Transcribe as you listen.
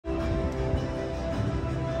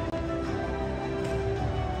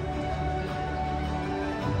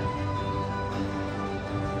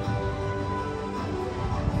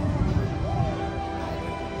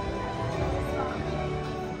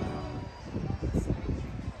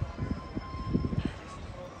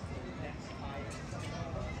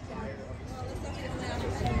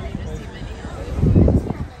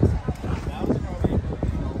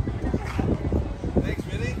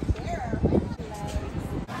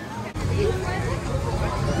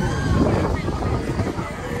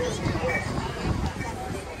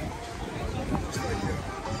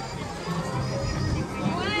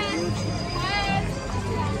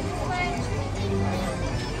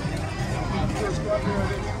They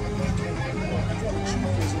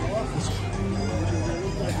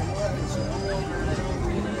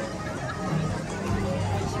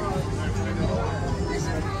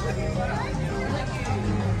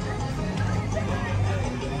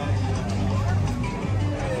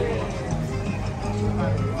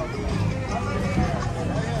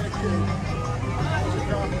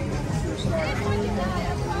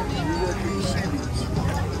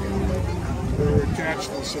were attached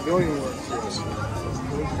to the civilian workforce.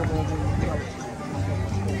 They come over and help.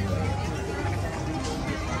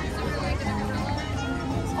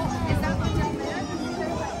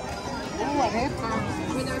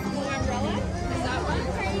 With our cool umbrella? Is that one?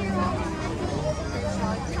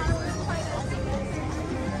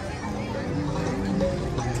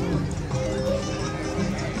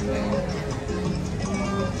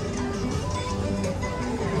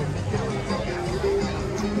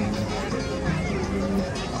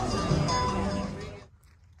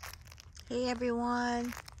 Hey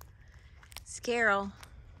everyone, it's Carol,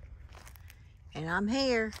 and I'm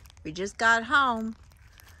here. We just got home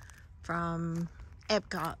from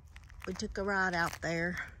Epcot. We took a ride out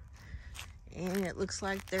there, and it looks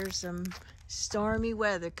like there's some stormy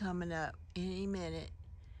weather coming up any minute.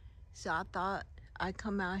 So I thought I'd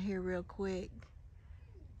come out here real quick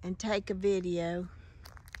and take a video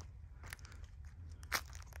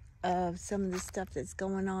of some of the stuff that's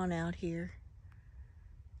going on out here.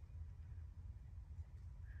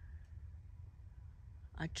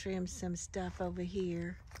 I trimmed some stuff over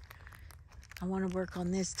here. I want to work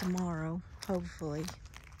on this tomorrow, hopefully.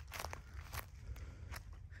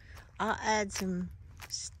 I'll add some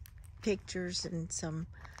pictures and some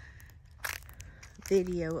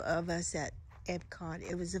video of us at Epcot.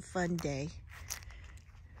 It was a fun day.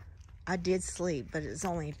 I did sleep, but it was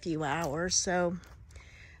only a few hours, so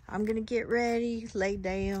I'm gonna get ready, lay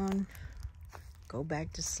down, go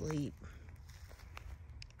back to sleep.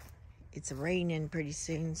 It's raining pretty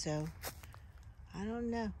soon, so I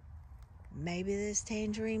don't know. Maybe this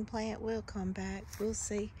tangerine plant will come back. We'll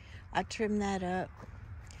see. I trimmed that up.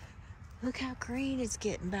 Look how green it's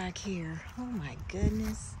getting back here. Oh my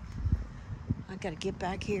goodness. I gotta get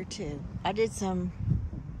back here too. I did some,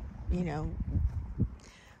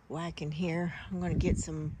 whacking here. I'm gonna get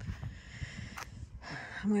some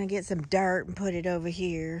dirt and put it over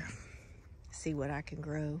here. See what I can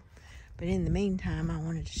grow. But in the meantime, I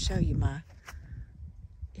wanted to show you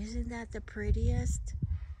isn't that the prettiest?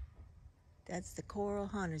 That's the coral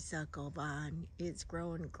honeysuckle vine. It's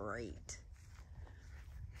growing great.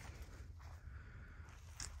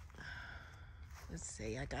 Let's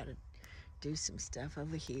see, I gotta do some stuff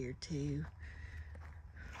over here too.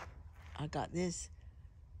 I gotta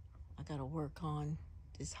work on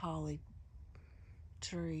this holly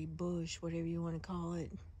tree, bush, whatever you want to call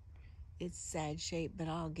it. It's sad shape, but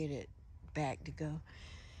I'll get it back to go.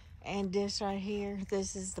 And this right here,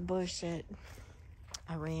 this is the bush that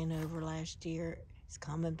I ran over last year. It's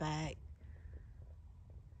coming back.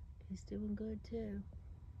 It's doing good too.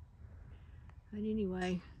 But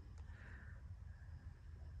anyway,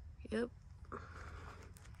 yep.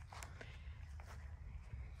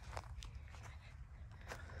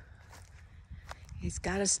 It's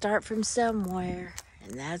got to start from somewhere,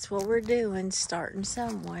 and that's what we're doing, starting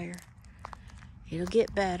somewhere. It'll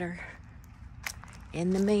get better.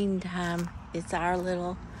 In the meantime, it's our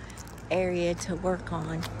little area to work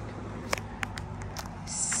on.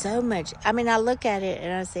 So much. I mean, I look at it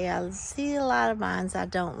and I see a lot of vines I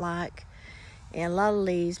don't like and a lot of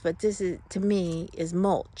leaves, but this is, to me, is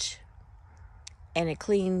mulch and a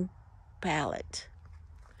clean palette.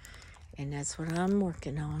 And that's what I'm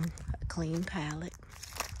working on, a clean palette.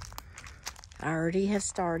 I already have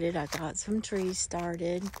started. I got some trees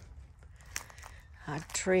started. I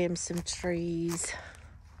trimmed some trees.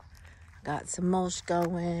 Got some mulch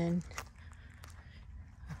going.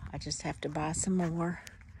 I just have to buy some more.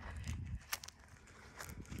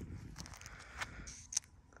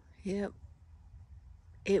 Yep.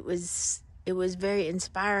 It was very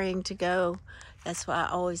inspiring to go. That's why I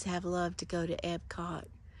always have loved to go to Epcot.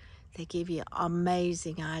 They give you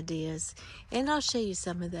amazing ideas. And I'll show you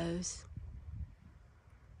some of those.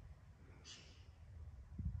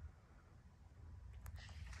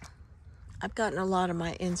 I've gotten a lot of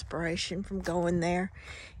my inspiration from going there.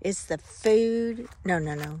 It's the food. No.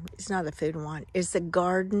 It's not the food and wine. It's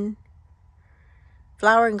the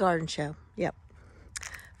flower and garden show. Yep.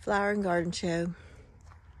 Flower and garden show.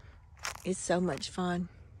 It's so much fun.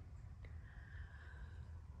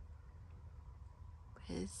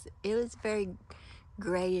 It was a very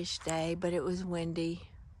grayish day, but it was windy.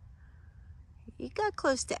 It got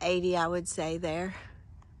close to 80, I would say, there.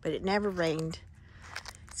 But it never rained.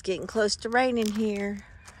 It's getting close to raining here.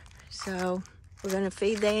 So we're going to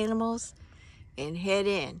feed the animals and head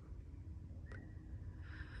in.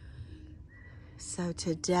 So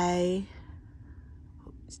today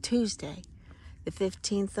is Tuesday, the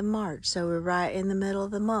 15th of March. So we're right in the middle of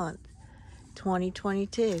the month,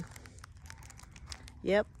 2022.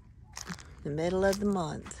 Yep, the middle of the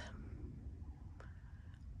month.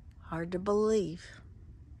 Hard to believe.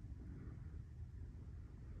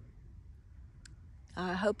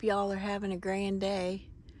 I hope y'all are having a grand day.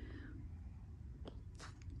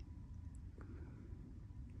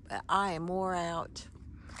 But I am wore out.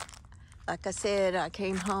 Like I said, I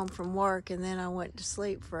came home from work and then I went to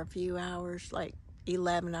sleep for a few hours. Like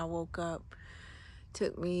 11, I woke up.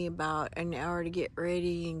 Took me about an hour to get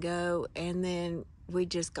ready and go. And then we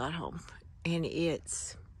just got home. And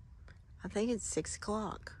I think it's 6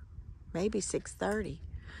 o'clock. Maybe 6:30.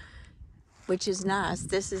 Which is nice.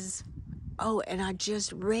 And I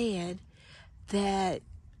just read that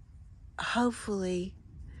hopefully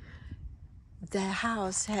the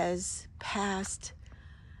House has passed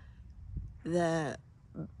the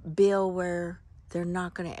bill where they're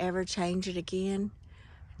not going to ever change it again.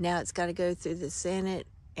 Now it's got to go through the Senate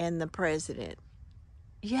and the President.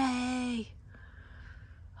 Yay!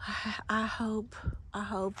 I hope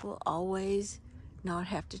we'll always not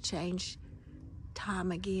have to change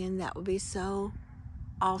time again. That would be so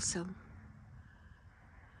awesome.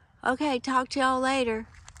 Okay, talk to y'all later.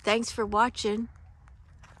 Thanks for watching.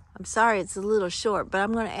 I'm sorry it's a little short, but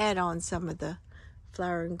I'm going to add on some of the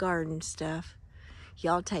flower and garden stuff.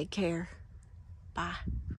 Y'all take care. Bye.